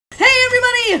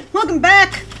everybody! Welcome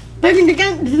back! Back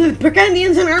again to the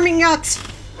Burgundians and Armagnacs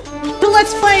to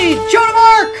Let's Play Joan of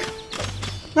Arc!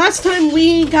 Last time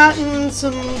we got in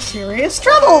some serious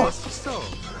trouble!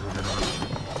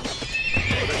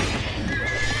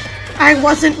 I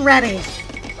wasn't ready.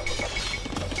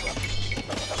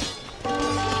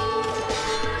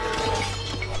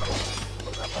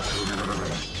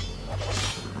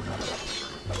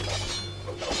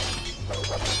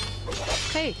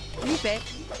 Hey, libé.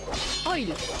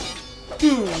 Oil.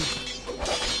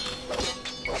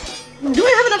 Do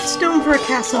I have enough stone for a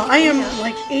castle? I am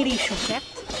like 80 short.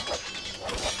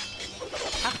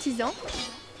 Artisan.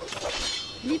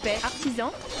 Libé.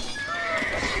 Artisan.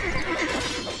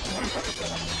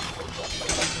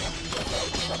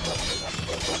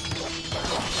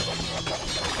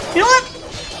 You know what?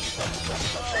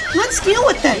 Let's deal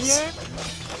with this.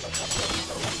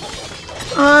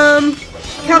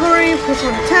 Cavalry, push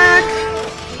on attack.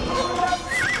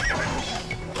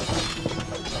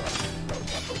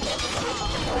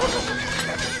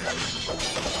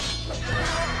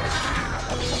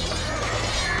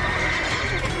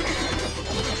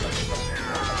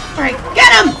 Alright,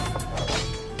 get him!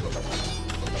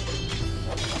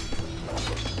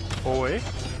 Oi.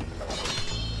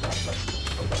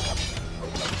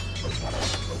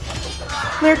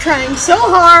 They're trying so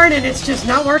hard and it's just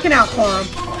not working out for them.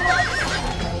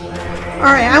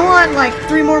 Alright, I want like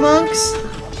 3 more monks.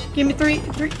 Give me three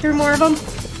more of them.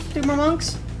 3 more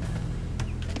monks.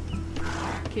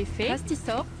 Que fait?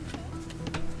 Pastisor.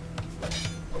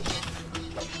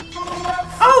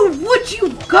 Oh, would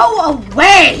you go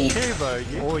away?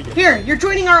 Here, you're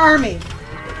joining our army.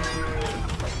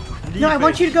 No, I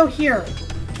want you to go here.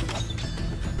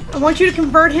 I want you to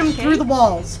convert him through the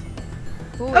walls.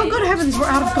 Oh, good heavens, we're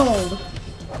out of gold.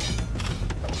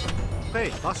 Hey,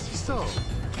 pastisor.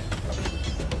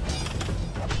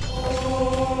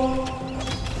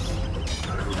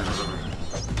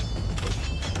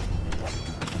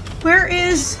 Where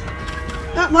is...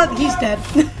 Oh, well, he's dead.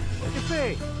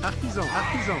 Hey, artisan,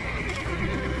 artisan.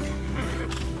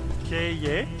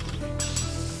 Okay.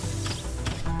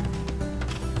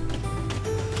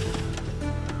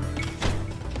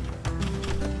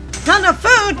 Not enough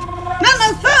food! Not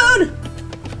enough food!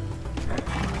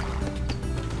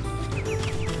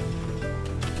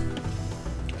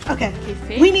 Okay,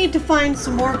 we need to find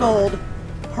some more gold.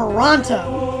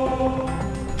 Pronto.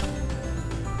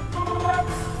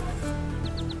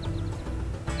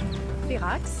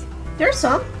 Firax. There's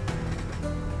some.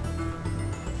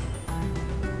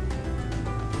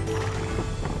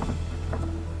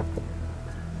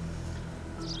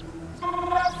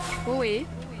 Oé.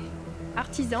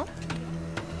 Artisan.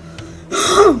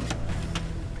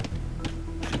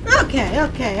 Okay.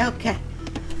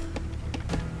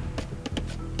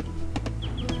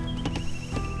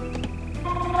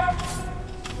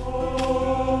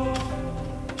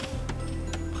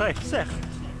 Hey, zeg.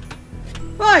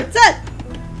 Alright, set!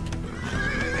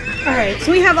 Alright,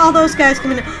 so we have all those guys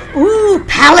coming in. Ooh,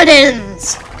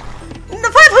 paladins!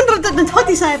 The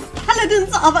 527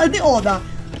 paladins of the order.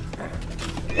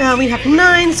 We have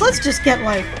 9, so let's just get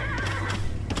like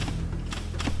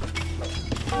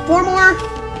 4 more.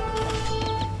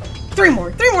 3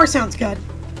 more. 3 more sounds good.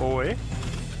 Oi.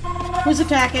 Who's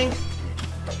attacking?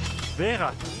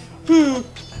 Vera.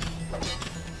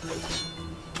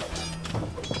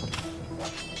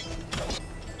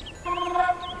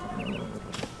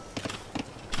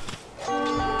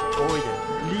 Oye,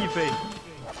 lieve.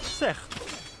 Zeg.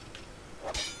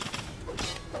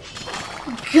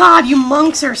 God, you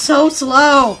monks are so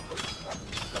slow.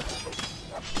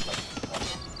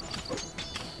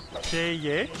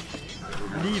 Okay,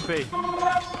 lieve.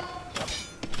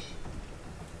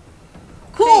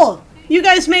 Cool! You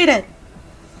guys made it.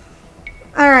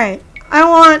 Alright, I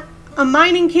want a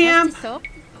mining camp Pastisor.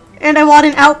 and I want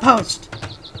an outpost.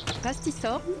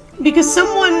 Pastisor. Because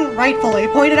someone rightfully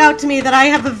pointed out to me that I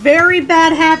have a very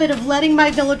bad habit of letting my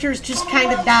villagers just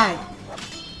kind of die.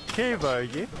 Okay,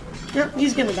 je. Yep,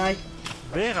 he's gonna die.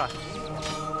 Vera.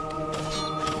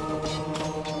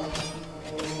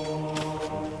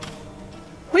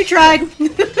 We tried.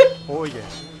 Oye.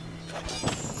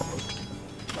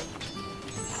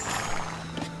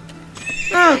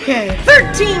 Okay,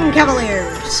 13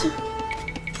 cavaliers.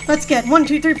 Let's get 1,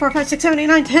 2, 3, 4, 5, 6, 7, 8,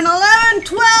 9, 10, 11,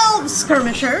 12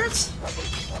 skirmishers.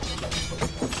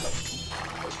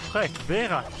 Hey,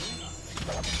 Vera.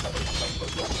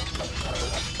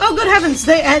 Oh, good heavens!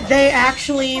 They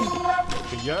actually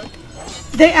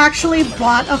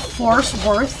bought a force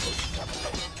worth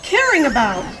caring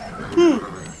about.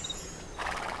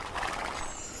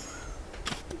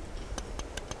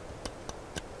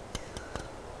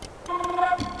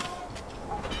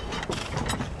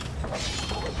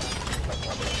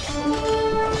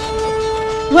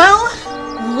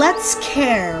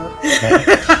 care.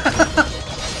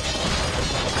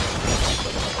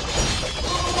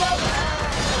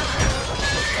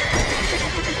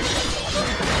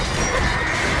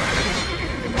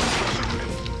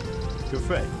 Good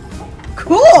fait.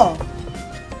 Cool!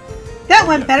 That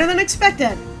went better than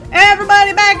expected.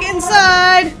 Everybody back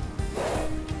inside!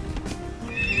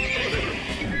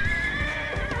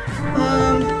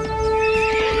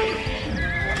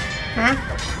 Huh?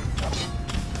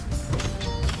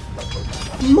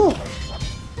 More.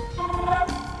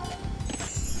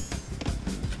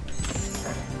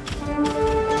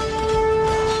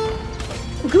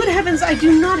 Good heavens, I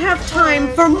do not have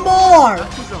time for more!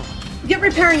 Get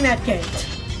repairing that gate.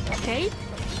 Kate.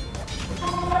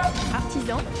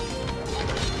 Artisan.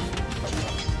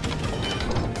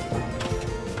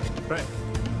 Prêt.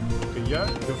 Rien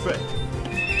de fait.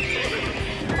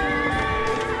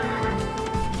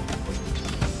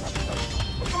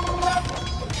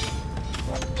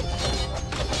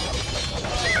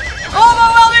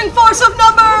 Overwhelming force of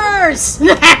numbers!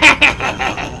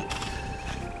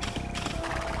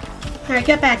 Alright,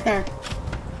 get back there.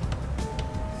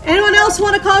 Anyone else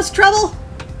want to cause trouble?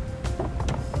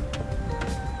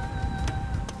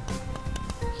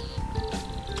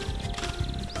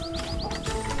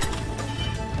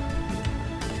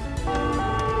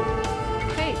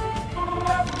 Prêt.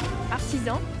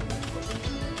 Artisan.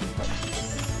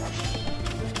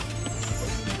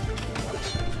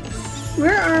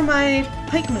 Where are my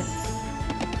pikemen?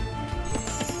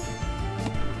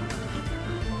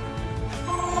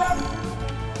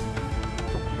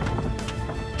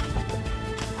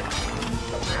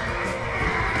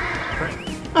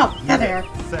 Oh, yeah, they are.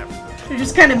 They're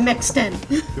just kind of mixed in.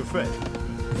 Good fait.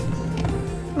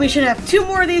 We should have 2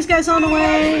 more of these guys on the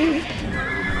way.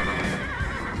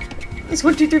 It's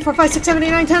 1, 2, 3, 4, 5, 6, 7,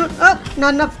 8, 9, 10. Oh,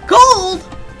 not enough gold!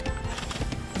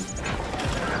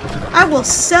 I will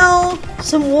sell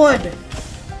some wood.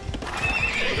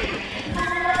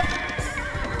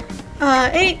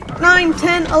 8, 9,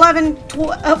 10, 11,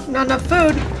 12. Oh, not enough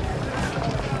food.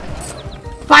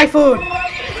 Buy food.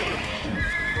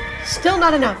 Still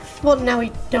not enough. Well, now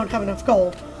we don't have enough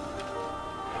gold.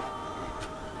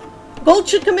 Gold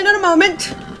should come in a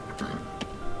moment.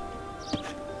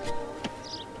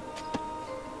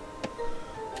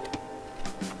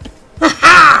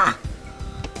 Ha-ha!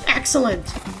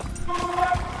 Excellent.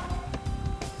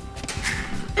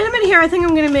 In a minute here, I think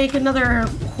I'm going to make another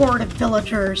horde of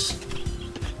villagers.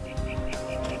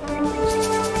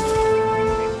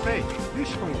 Prêt.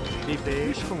 Bûcheron.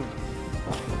 Libé. Bûcheron.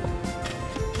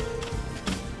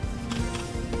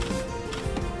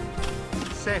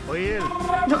 C'est oil.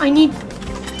 No, I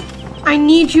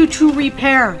need you to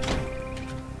repair.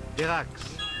 Verax.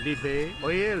 Libé.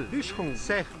 Oil. Bûcheron.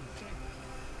 C'est.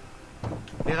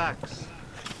 Verax.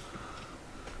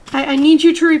 I need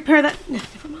you to repair that. No,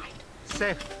 never mind.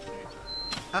 C'est.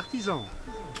 Artisan.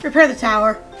 Repair the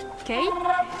tower. Kate.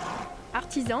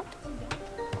 Artisan.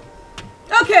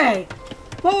 Okay.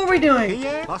 What were we doing?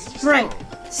 Rien. Assistant. Right.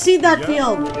 Seed that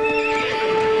field.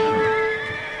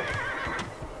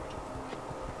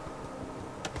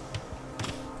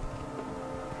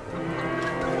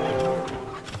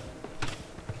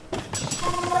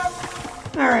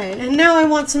 Alright, and now I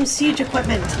want some siege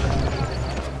equipment.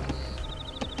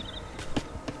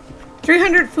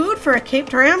 300 food for a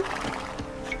caped ram?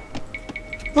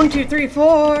 1, 2, 3,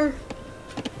 4.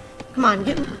 Come on,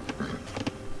 get...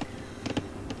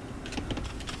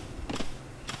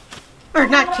 Or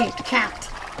not caped, capped.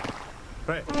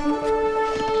 Prêt. Good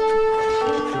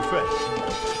fait.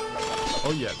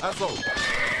 Oh yeah, that's all.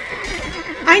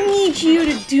 I need you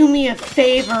to do me a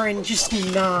favor and just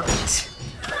not.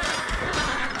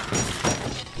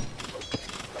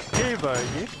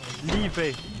 Éveillé.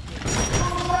 Libé.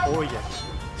 Oh yeah.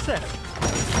 C'est.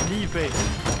 Libé.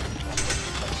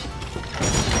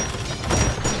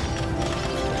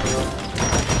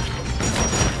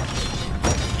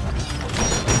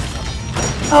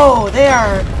 Oh, they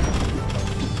are...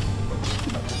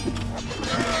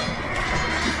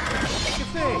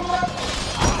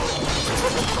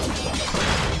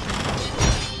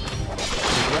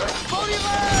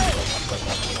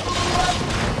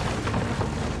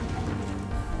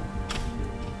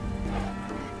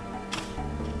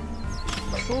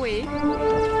 Ohé.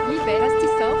 Libé.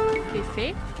 Pastissor. Les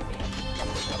faits.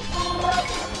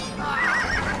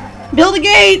 Build a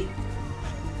gate!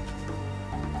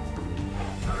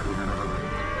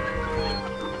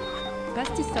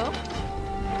 Pastissor.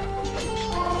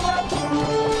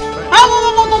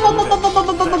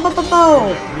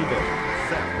 Oh! Libé.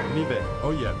 C'est. Libé.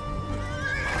 Oh yeah.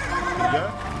 Rien.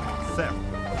 C'est.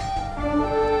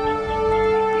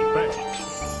 Prêt.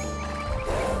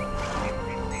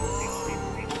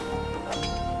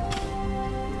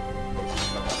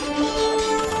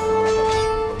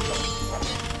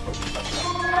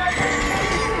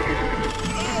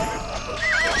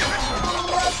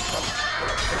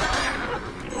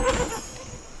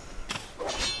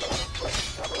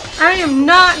 I am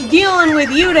not dealing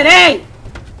with you today!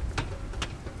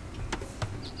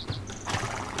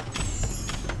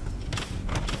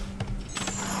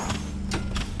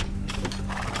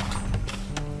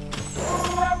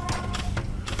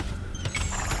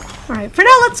 Alright, for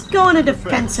now let's go in a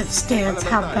defensive stance.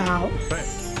 How about?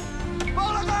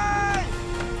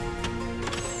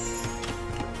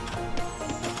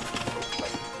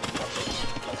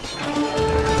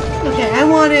 Okay, I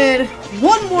wanted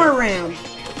one more ram.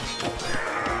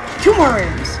 2 more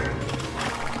rams.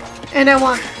 And I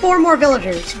want 4 more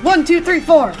villagers. 1, 2, 3,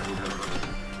 4.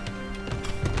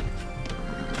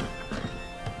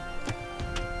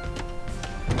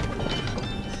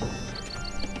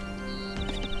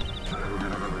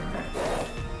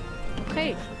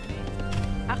 Prêt.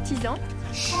 Artisan.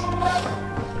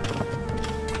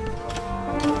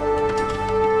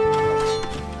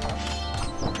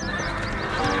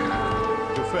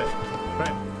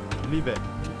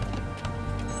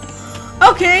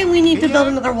 Okay, we need to build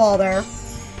another wall there.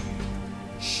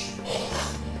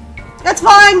 That's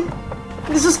fine!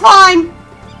 This is fine!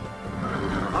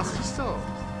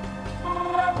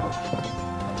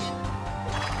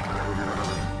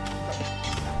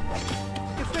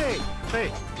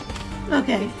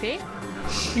 Okay.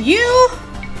 You...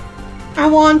 I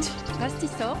want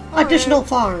additional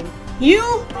farm.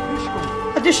 You...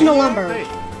 additional lumber.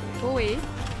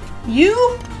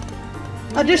 You...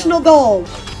 additional gold.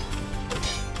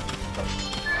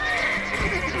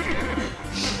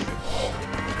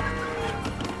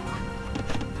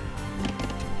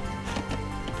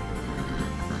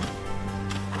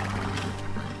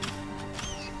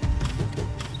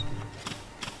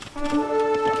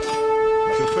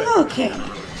 Okay.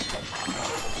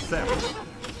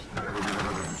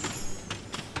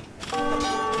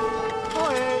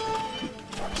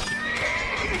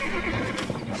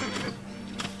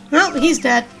 Well, he's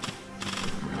dead.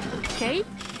 Okay.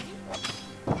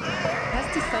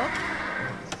 Pastisseur.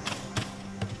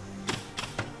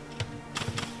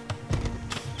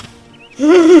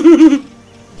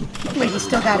 Wait, he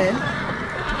still got in.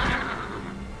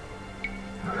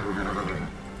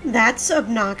 That's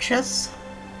obnoxious.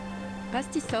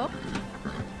 Pastisseur.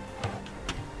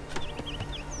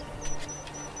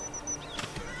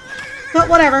 But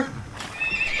whatever.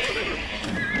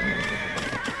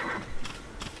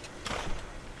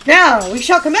 Now, we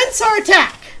shall commence our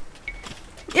attack!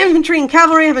 Infantry and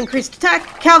cavalry have increased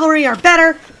attack. Cavalry are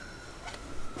better.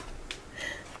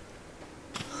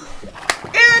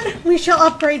 And we shall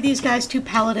upgrade these guys to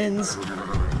paladins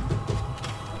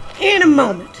in a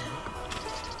moment.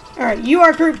 Alright, you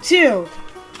are group 2.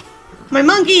 My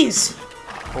monkeys!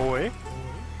 Oi.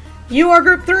 You are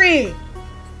group 3.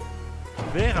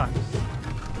 Vera.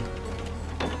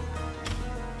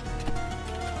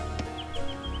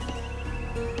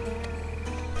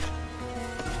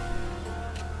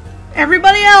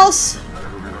 Everybody else!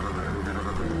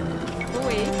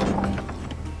 Oui.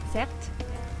 Certes.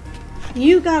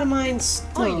 You got a mind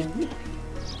stone.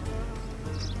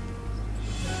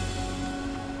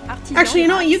 Artisan. Actually, you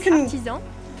know what? Artisan.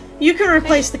 You can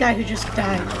replace the guy who just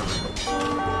died.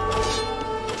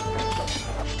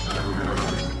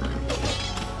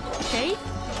 Okay.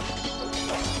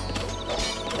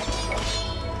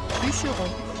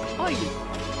 Bûcheron. Oil.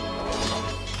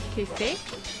 C'est fait.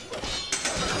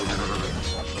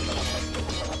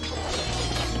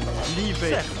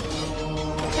 Livet.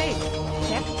 Prêt.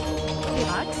 Certes.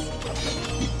 Pirates.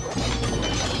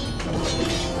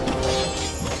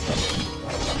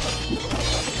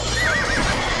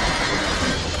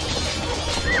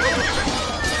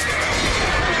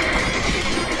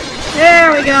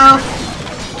 There we go.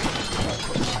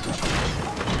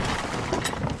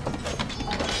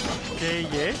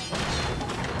 Keye.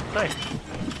 Prêt.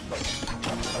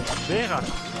 Vera.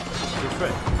 C'est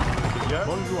fait. Bien.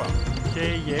 Bonne joie.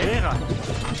 Keye. Vera.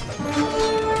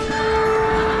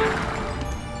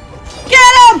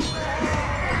 Get him!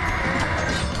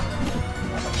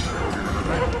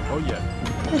 Oh yeah.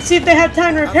 Let's see if they have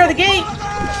time to repair the gate.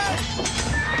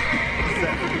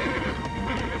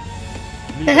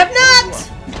 They have not!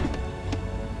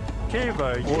 Keva.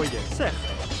 Oh yeah. Certes.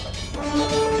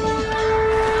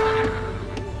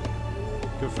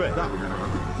 Que fait?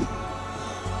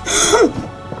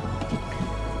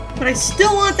 But I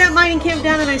still want that mining camp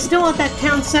down, and I still want that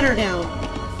town center down.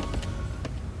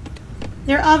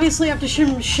 They're obviously up to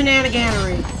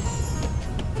shenaniganery.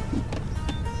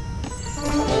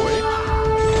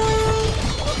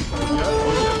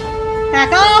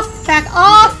 Back off! Back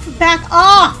off! Back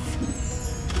off!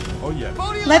 Oh yeah.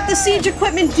 Let the siege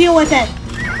equipment deal with it.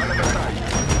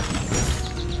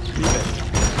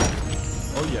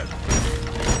 Oh yeah.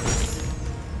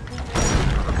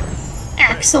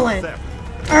 Excellent.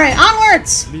 All right,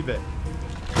 onwards. Livet.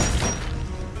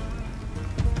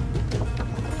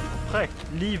 Prêt.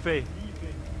 Livet.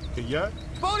 Cueilleur.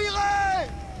 Boliré.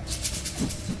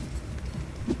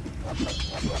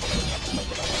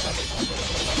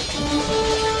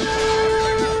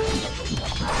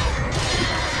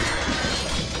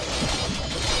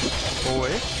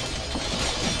 Ohé.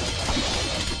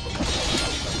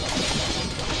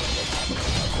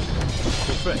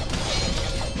 Je fais.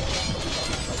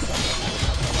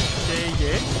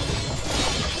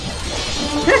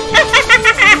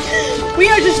 We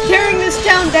are just tearing this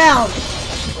town down.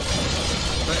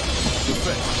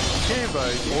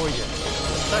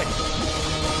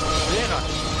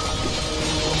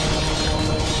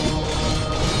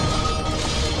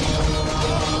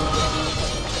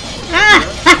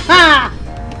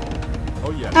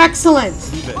 Oh yeah. Excellent.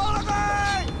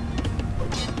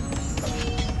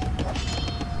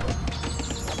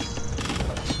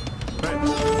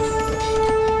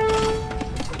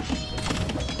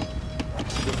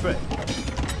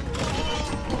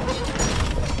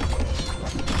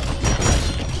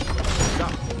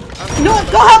 You know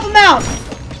what? Go help him out.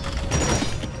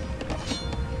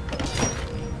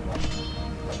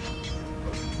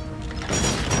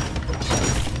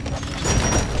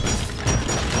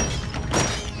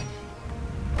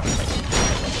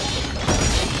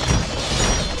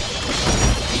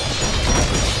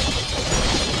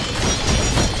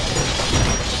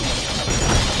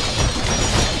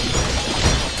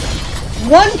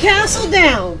 One castle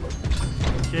down.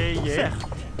 Okay, yeah.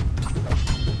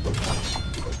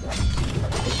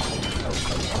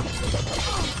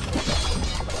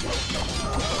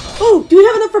 Oh, do we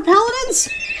have enough for paladins?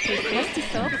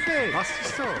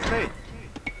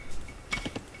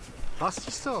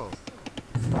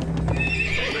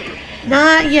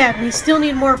 Not yet. We still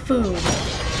need more food.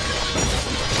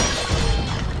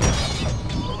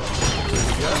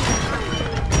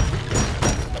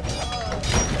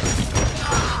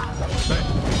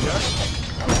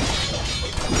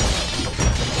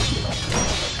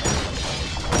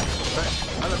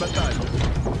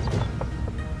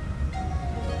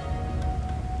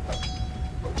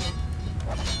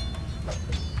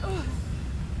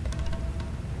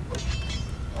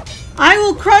 I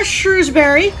will crush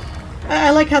Shrewsbury.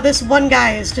 I like how this one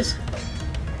guy is just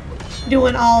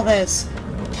doing all this.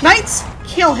 Knights,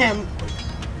 kill him.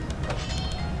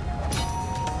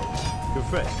 Que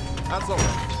fait? Attends.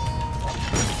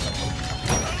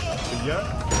 Yeah.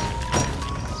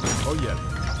 Oh yeah.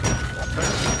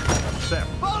 Step.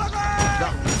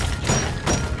 Down.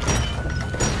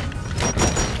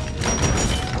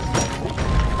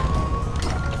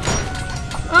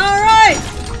 All right.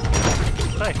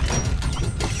 Hey.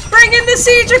 Bring in the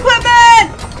siege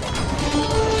equipment!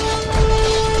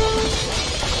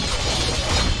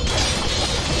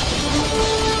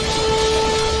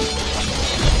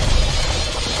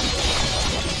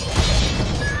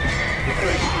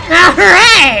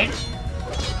 Alright!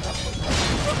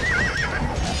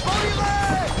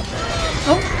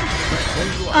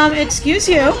 Oh. Excuse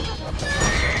you.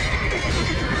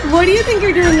 What do you think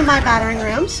you're doing in my battering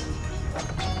rams?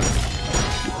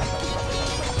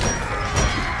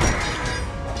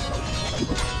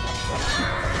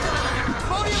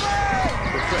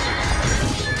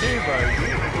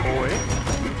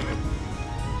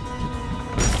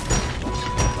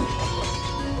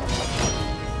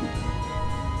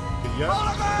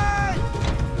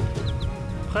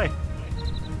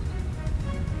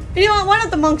 You know what? Why don't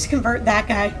the monks convert that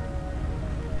guy?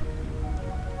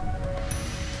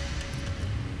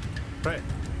 Right.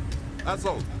 That's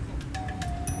all.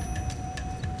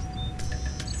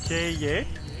 Okay, yeah.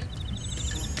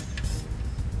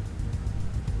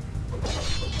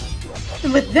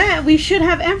 And with that, we should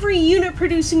have every unit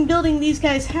producing building these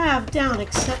guys have down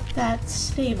except that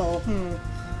stable.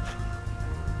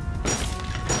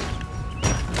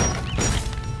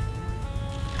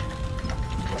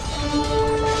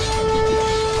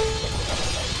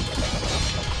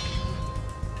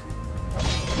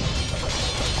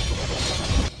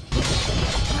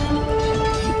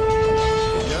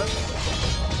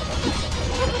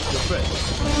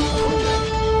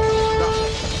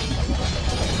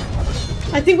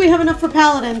 I think we have enough for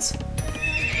paladins.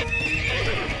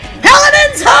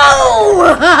 Paladins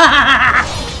ho!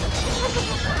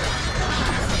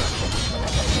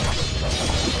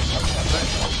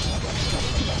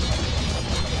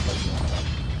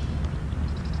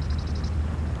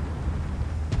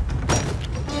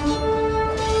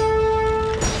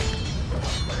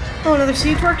 Oh, another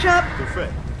siege workshop?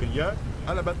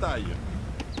 À la bataille.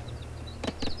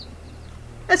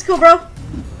 That's cool, bro.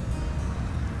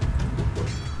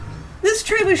 this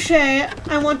trebuchet,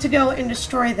 I want to go and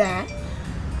destroy that.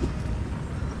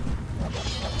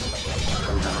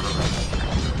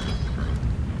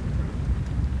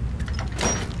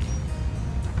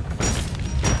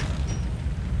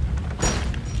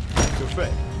 Que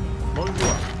fait?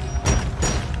 Bonjour.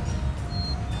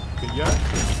 Cueilleur.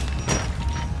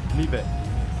 Nivet.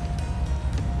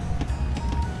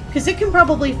 Because it can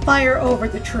probably fire over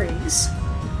the trees.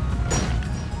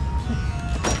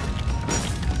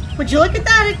 Would you look at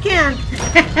that? It can.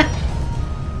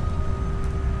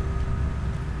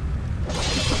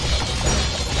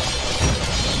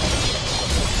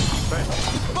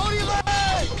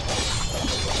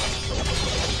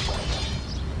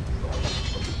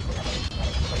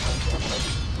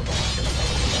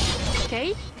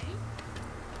 Okay.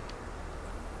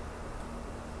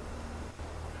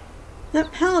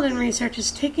 That paladin research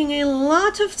is taking a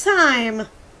lot of time.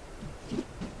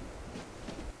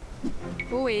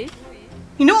 Oui.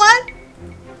 You know what?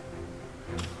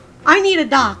 I need a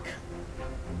dock.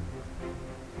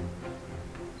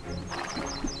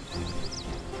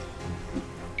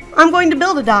 I'm going to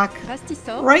build a dock.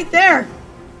 Bastissot. Right there.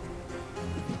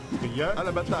 Cueilleur à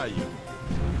la bataille.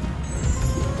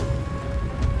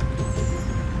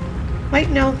 Wait,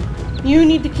 no. You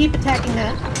need to keep attacking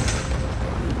that.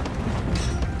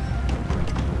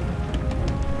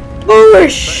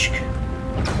 Boosh!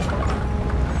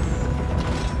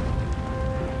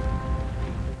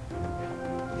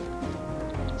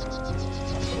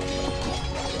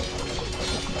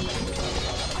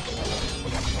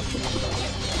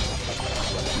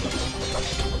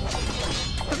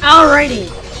 Alrighty.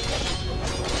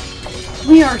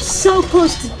 We are so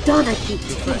close to done, I can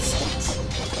taste it.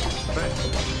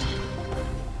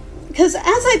 Because as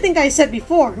I think I said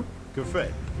before, Que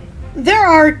fait? there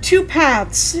are two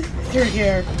paths through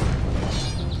here.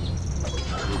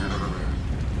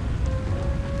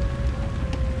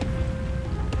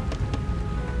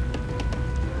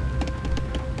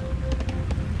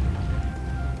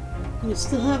 You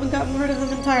still haven't gotten rid of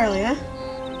them entirely, huh?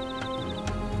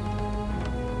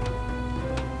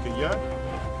 Cueilleur.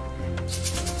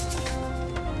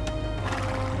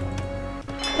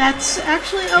 That's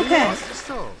actually okay.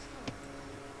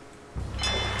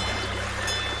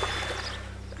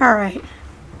 Alright.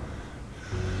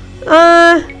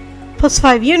 Plus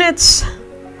 5 units.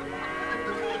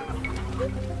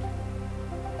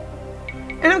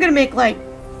 And I'm gonna make like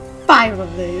 5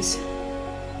 of these.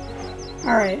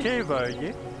 Alright. Que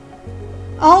veuillez?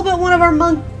 All but one of our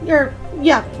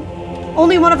yeah.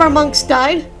 Only one of our monks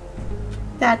died.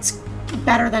 That's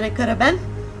better than it could have been.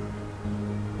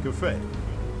 Que fait?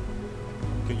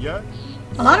 Cueilleur.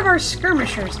 A lot of our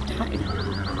skirmishers died.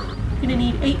 Gonna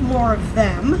need 8 more of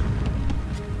them.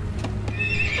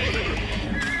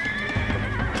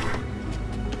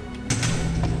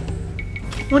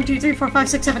 One, two, three, four, five,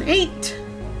 six, seven, 8.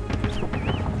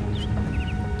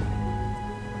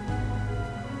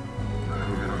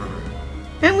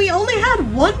 And we only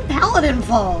had 1 paladin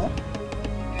fall.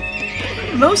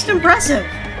 Most impressive.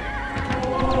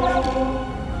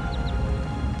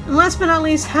 And last but not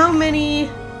least, how many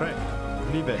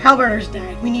halberders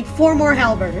died? We need 4 more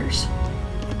halberders.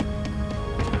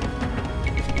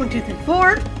 1, 2, 3,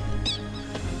 4.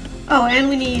 Oh, and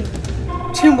we need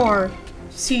 2 more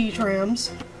siege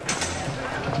rams.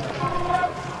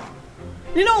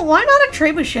 You know, why not a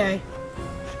trebuchet?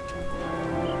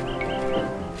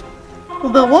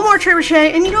 We'll build 1 more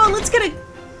trebuchet, and you know what? Let's get a...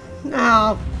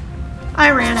 Oh, I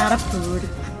ran out of food.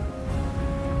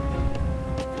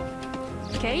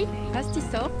 Okay.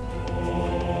 Bastissot.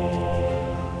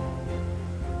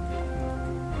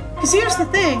 Because here's the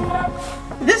thing.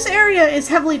 This area is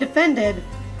heavily defended,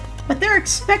 but they're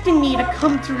expecting me to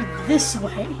come through this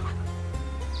way.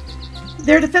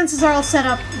 Their defenses are all set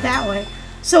up that way.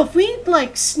 So if we,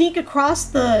 like, sneak across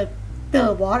the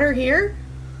water here,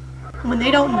 when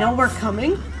they don't know we're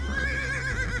coming...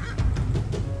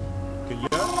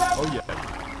 Oh, yeah.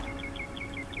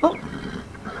 Oh.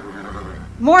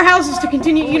 More houses to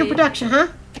continue unit production, huh?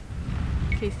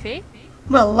 Que fait?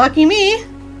 Well, lucky me.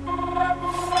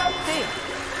 Hey.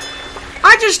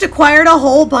 I just acquired a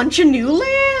whole bunch of new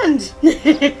land.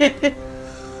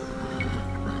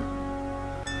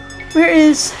 Where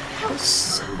is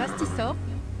house? Bastissot.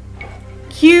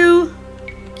 Q.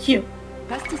 Q.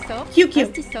 Bastissot. Q, Q.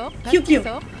 Bastissot. Q, Q.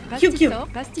 Bastissot. Q, Q.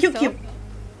 Bastissot. Q, Q.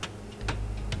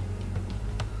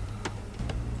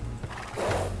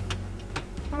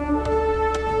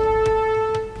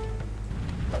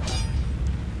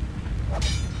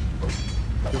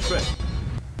 Que fait?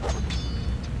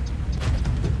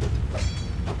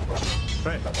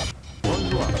 Fait.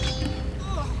 Bonjour.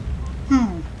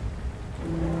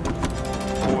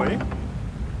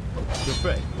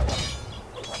 fait?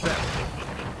 Certes.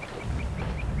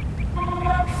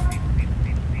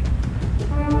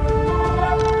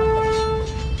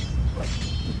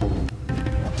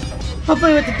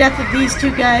 Hopefully with the death of these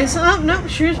two guys. Oh, no,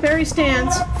 Shrewsbury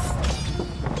stands.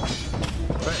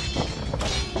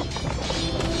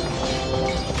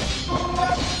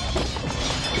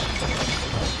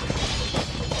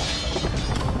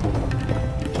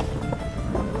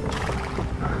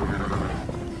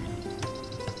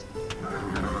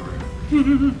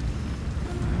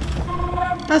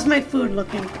 How's my food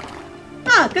looking?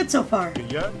 Ah, good so far.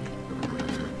 Yeah.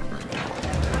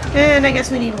 And I guess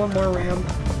we need one more ram.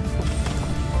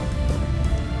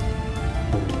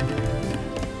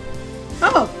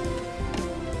 Oh!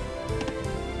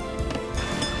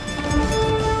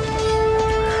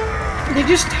 They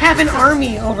just have an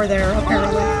army over there,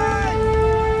 apparently.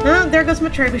 Oh, there goes my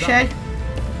trebuchet.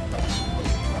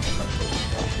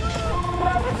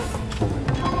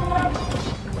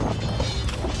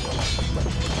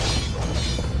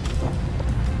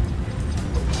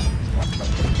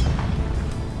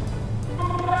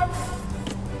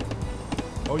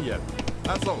 Oh yeah.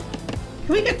 That's all.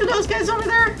 Can we get to those guys over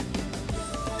there?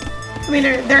 I mean,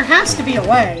 there has to be a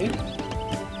way.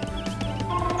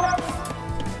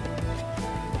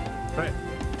 Prêt.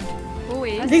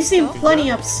 Oui. They seem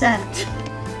plenty upset.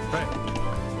 Prêt.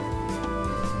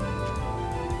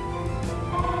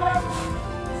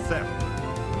 Certes.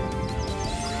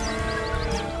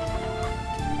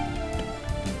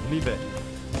 Libère.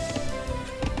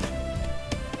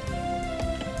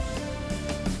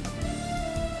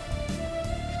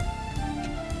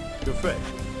 Que fait?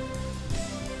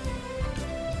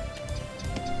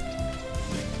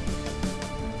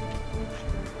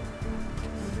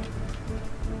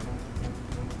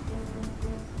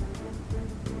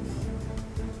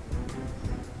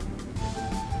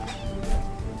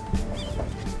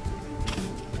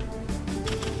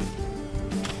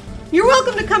 You're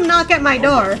welcome to come knock at my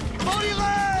door.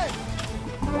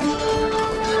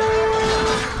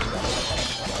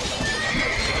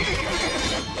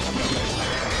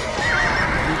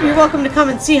 You're welcome to come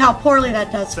and see how poorly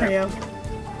that does for you.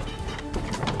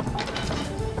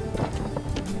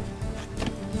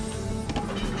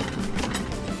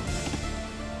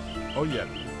 Oh yeah.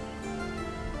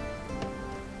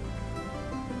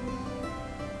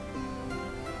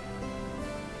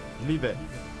 Libère.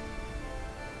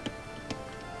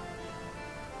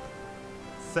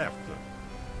 Certes.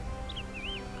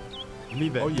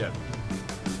 Libère. Oh yeah.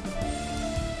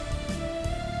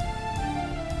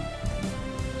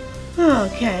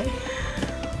 Okay.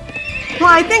 Well,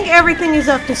 I think everything is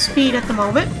up to speed at the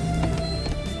moment.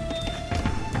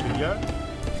 Yeah.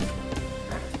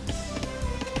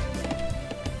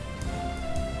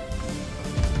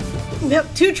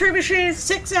 Yep, 2 trebuchets,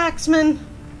 6 axemen,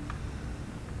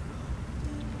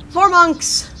 4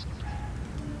 monks,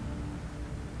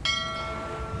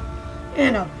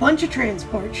 and a bunch of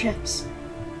transport ships.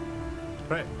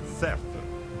 Prêt. Certes.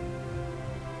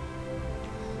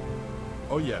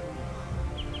 Oh yeah.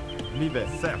 Libère.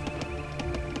 Certes.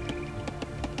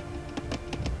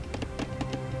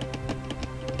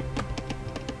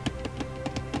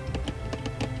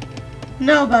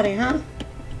 Nobody, huh?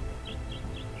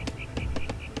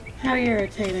 How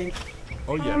irritating.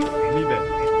 Oh yeah. Libère.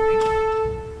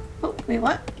 Oh, wait,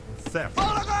 what? Certes.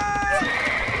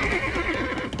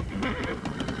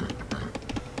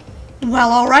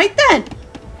 Well, alright then.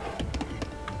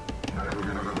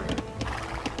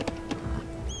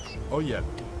 Oh yeah.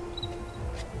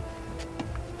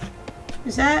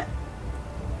 Is that...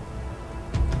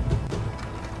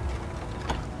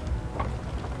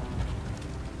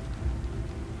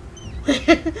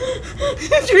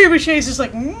 Trebuchet's just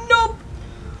like, nope!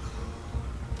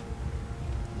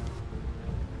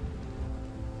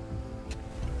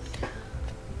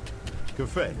 Que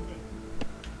fait?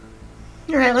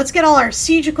 Alright, let's get all our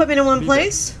siege equipment in one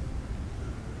place.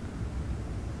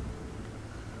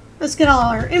 Let's get all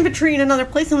our infantry in another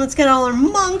place, and let's get all our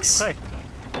monks Prêt.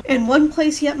 in one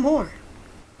place yet more.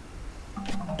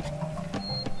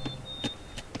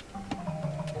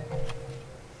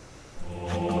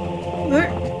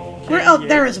 Where? Oh,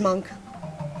 there is monk.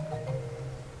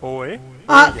 Oui.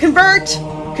 Convert!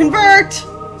 Convert!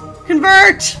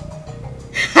 Convert!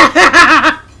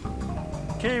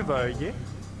 Que veuillez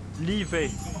livrer.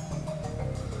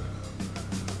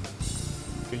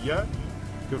 Que y a?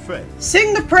 Que fait?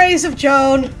 Sing the praise of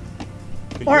Joan,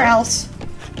 Que or y a? else.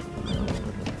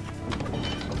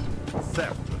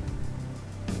 Certes.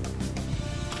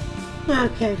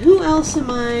 Okay, who else am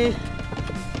I?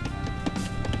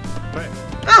 Prêt.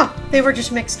 Oh, they were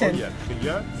just mixed Oh in. yeah. Que y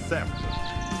a?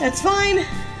 Certes. That's fine.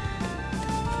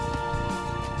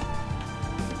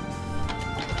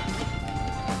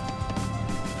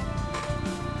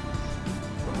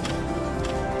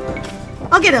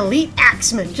 I'll get Elite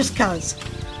Axeman, just cuz.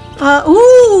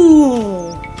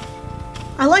 Ooh!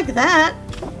 I like that.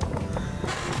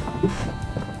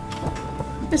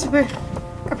 This will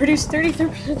produce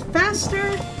 33%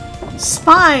 faster.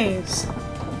 Spies.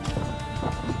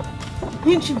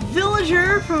 Each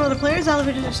villager from other players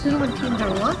elevated their skill when teams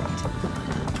are locked.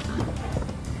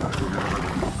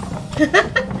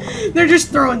 They're just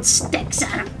throwing sticks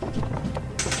at him.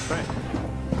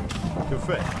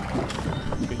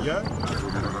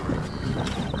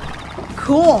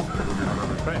 Cool.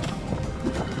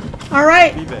 All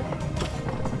right.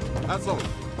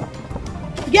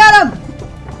 Get him.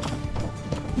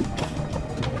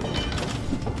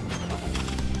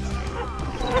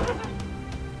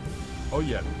 Oh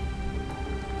yeah.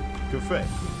 Que fait?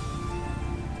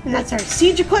 And that's our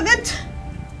siege equipment.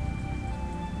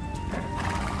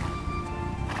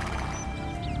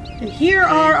 And here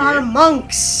are our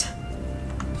monks.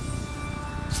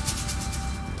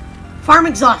 Farm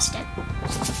exhausted.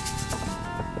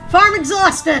 Farm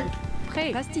exhausted.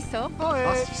 Prêt. Pastisseau.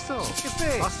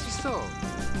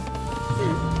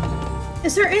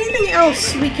 Is there anything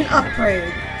else we can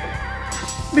upgrade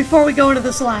before we go into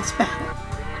this last battle?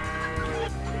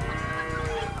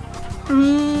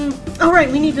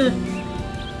 Alright, we need to...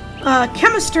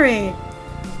 chemistry!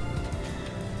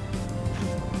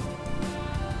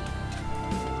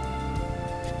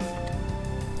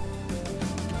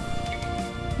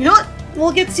 You know what?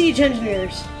 We'll get siege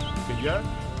engineers.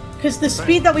 Because the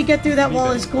speed that we get through that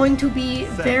wall is going to be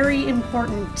very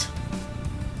important.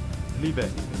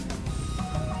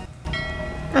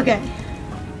 Okay.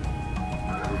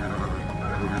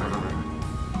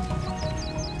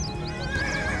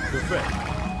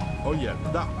 Oh yeah,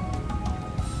 that.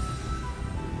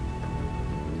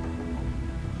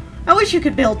 I wish you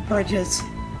could build bridges.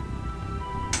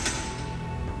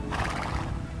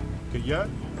 Cueilleur,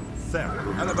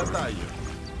 cercle, à la bataille.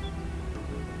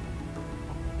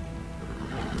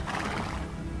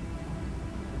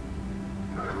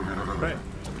 Prêt.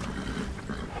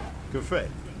 Que fait?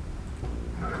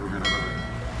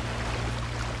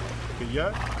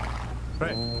 Cueilleur,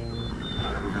 prêt.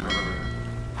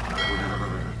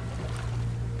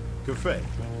 Que fait?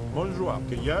 Bonjour,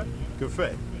 cueilleur, que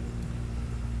fait?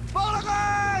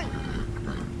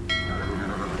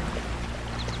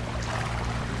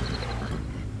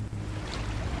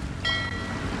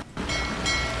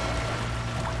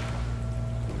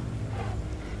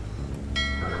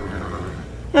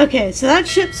 Okay, so that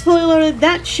ship's fully loaded.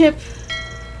 That ship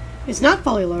is not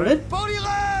fully loaded.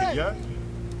 Cueilleur.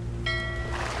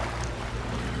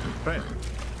 Prêt.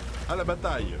 À la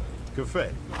bataille. Que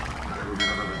fait?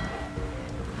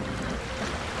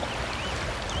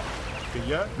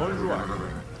 Cueilleur, bonjour.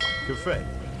 Que fait?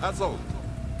 Assault.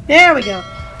 There we go.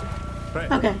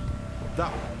 Prêt. Okay.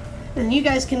 Down. And you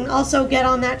guys can also get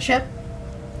on that ship.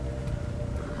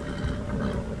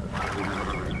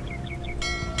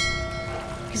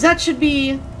 Because that should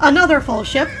be another full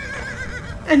ship.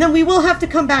 And then we will have to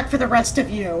come back for the rest of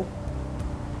you.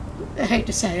 I hate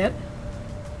to say it.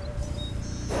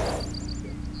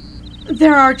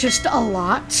 There are just a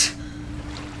lot.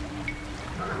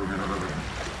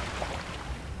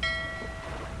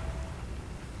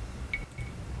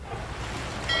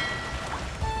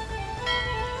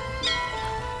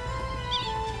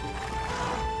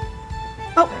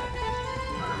 Oh.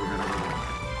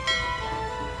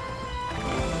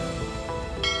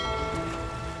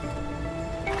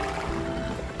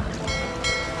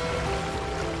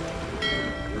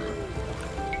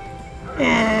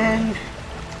 And...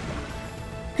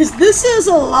 because this is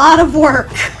a lot of work.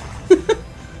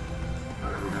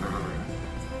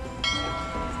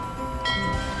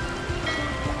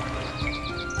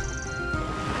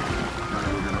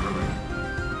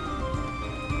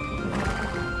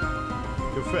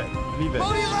 Que fait? Libère.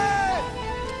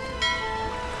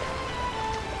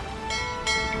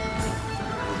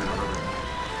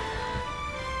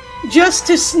 Just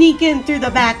to sneak in through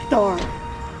the back door.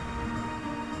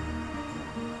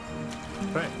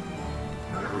 Prêt.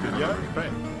 Cueilleur,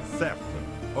 prêt. Cercle.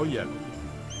 Oh yeah.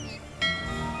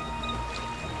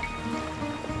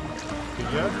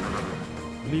 Cueilleur.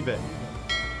 Libère.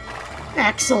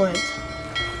 Excellent.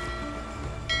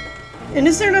 And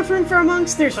is there enough room for our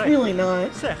monks? There's Right. really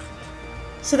not. Cercle.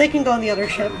 So they can go on the other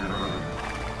ship.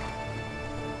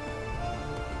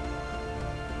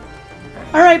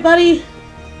 Alright, buddy.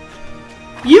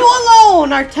 You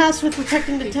alone are tasked with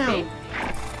protecting the town.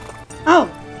 Oh,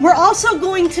 we're also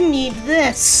going to need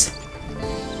this.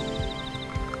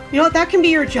 You know what? That can be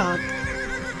your job.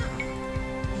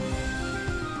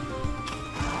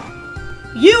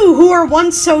 You who were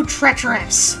once so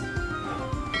treacherous.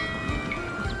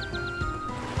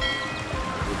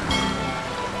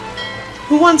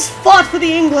 Who once fought for the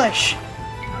English,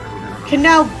 can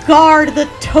now guard the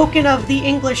token of the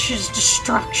English's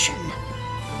destruction.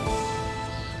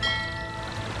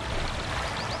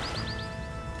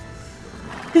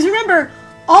 Because remember,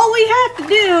 all we have to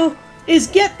do is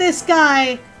get this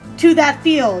guy to that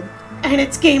field, and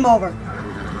it's game over.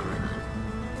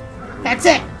 That's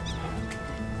it.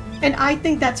 And I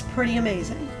think that's pretty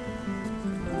amazing.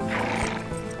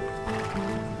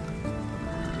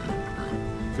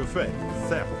 Que fait?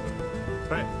 Certes.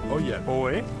 Prêt. Oh yeah.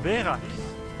 Oe. Verax.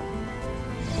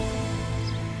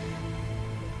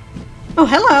 Oh,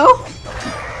 hello.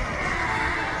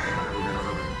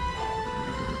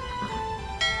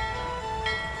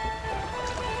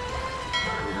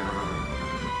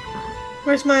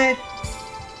 Where's my...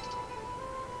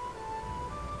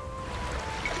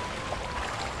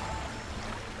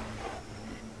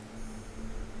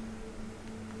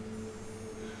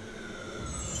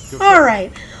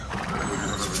 Alright.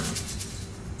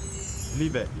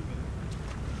 Libet.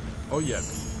 Oh yeah.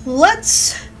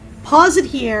 Let's pause it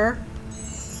here.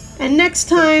 And next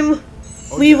time,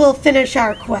 we will finish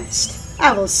our quest.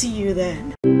 I will see you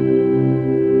then.